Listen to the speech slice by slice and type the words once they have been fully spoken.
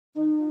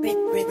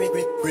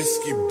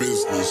risky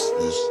business.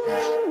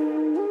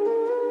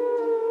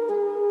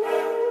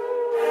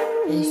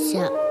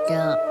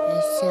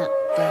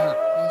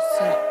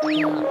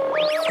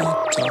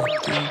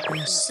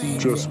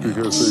 Just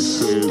because they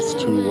say it's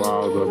too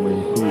loud, I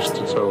mean, who's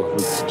to tell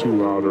if it's too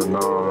loud or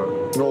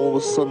not? And all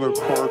of a sudden a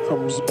car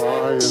comes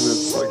by and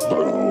it's like,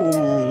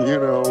 boom, you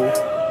know.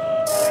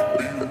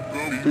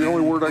 The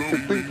only word I can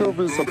think of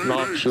is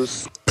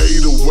obnoxious.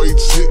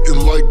 808s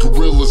hitting like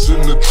gorillas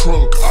in the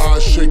trunk.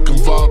 Eyes shaking,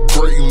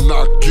 vibrating,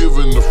 not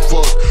giving a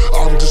fuck.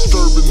 I'm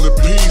disturbing the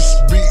peace,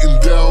 beating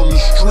down the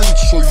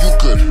streets so you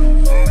could.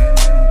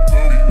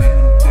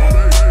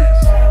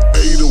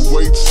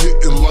 808s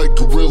hitting like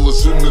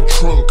gorillas in the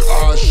trunk.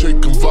 Eyes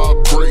shaking,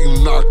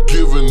 vibrating, not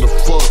giving a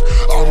fuck.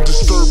 I'm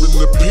disturbing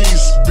the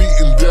peace,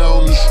 beating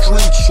down the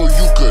streets so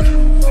you could.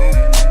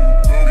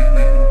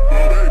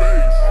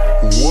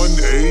 1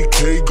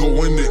 AK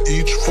go into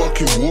each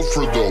fucking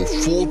woofer though.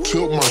 Full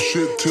tilt my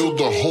shit till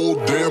the whole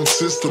damn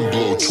system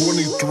blow.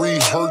 23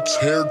 hertz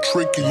hair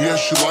tricking, yeah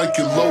she like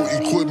it low.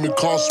 Equipment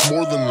costs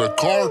more than a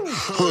car,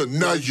 huh,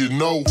 now you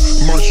know.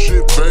 My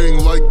shit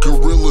bang like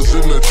gorillas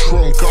in the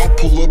trunk. I'll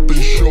pull up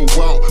and show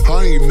out,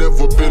 I ain't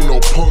never been no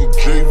punk.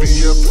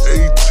 JVF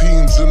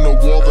 18s in the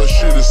wall, that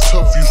shit is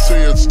tough. You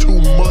say it's too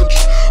much,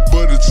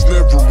 but it's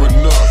never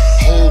enough.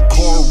 Whole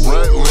car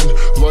rattling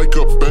like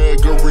a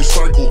bag of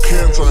recycled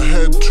cans. I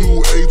had 2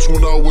 8s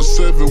when I was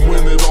 7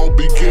 when it all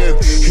began.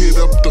 Hit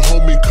up the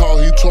homie Kyle,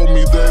 he told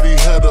me that he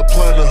had a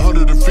plan.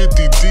 150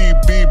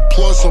 dB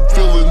plus, I'm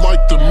feeling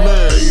like the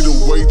man.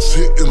 808s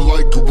hitting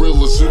like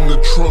gorillas in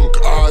the trunk.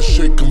 Eyes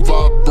shaking,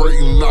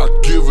 vibrating, not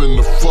giving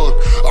a fuck.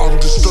 I'm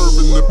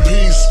disturbing the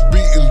peace,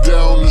 beating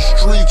down the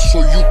streets so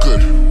you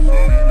could.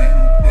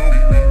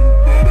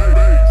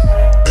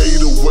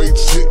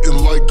 808s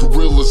hitting like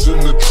gorillas in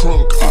the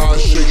trunk.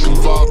 Eyes shaking,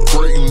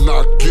 vibrating,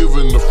 not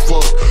giving a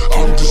fuck.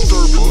 I'm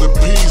disturbing the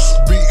peace,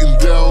 beating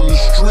down the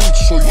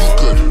streets so you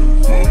could.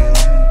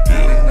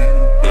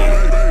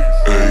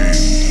 Hey,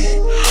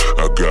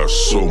 I got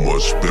so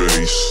much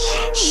bass,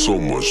 so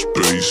much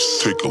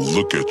bass. Take a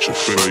look at your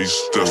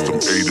face. That's them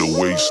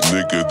 808s,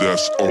 nigga,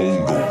 that's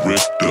on the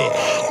Richter.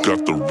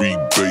 Got the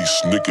rebase,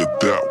 nigga,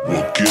 that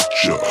will get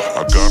ya.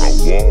 I got a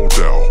walled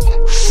out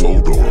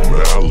Flodo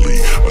Malley,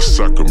 a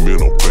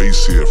Sacramento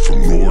bass head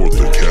from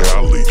Northern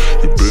Cali.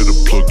 You better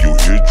plug your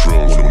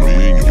eardrums when I'm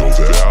in your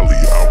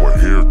valley. Our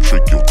hair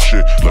trick your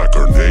chick like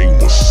her name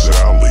was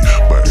Sally.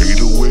 My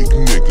 808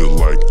 nigga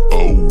like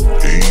OE.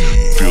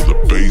 Feel the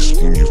bass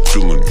when you're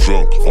feeling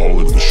drunk, all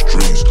in the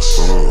streets.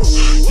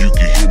 You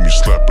can hear me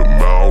slapping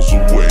miles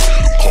away,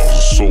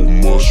 causing so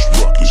much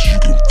ruckus you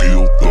can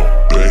feel the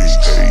bass.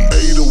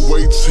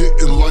 808s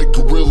hitting like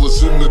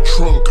gorillas in the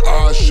trunk.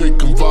 Eyes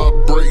shaking,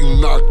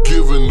 vibrating, not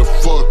giving a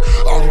fuck.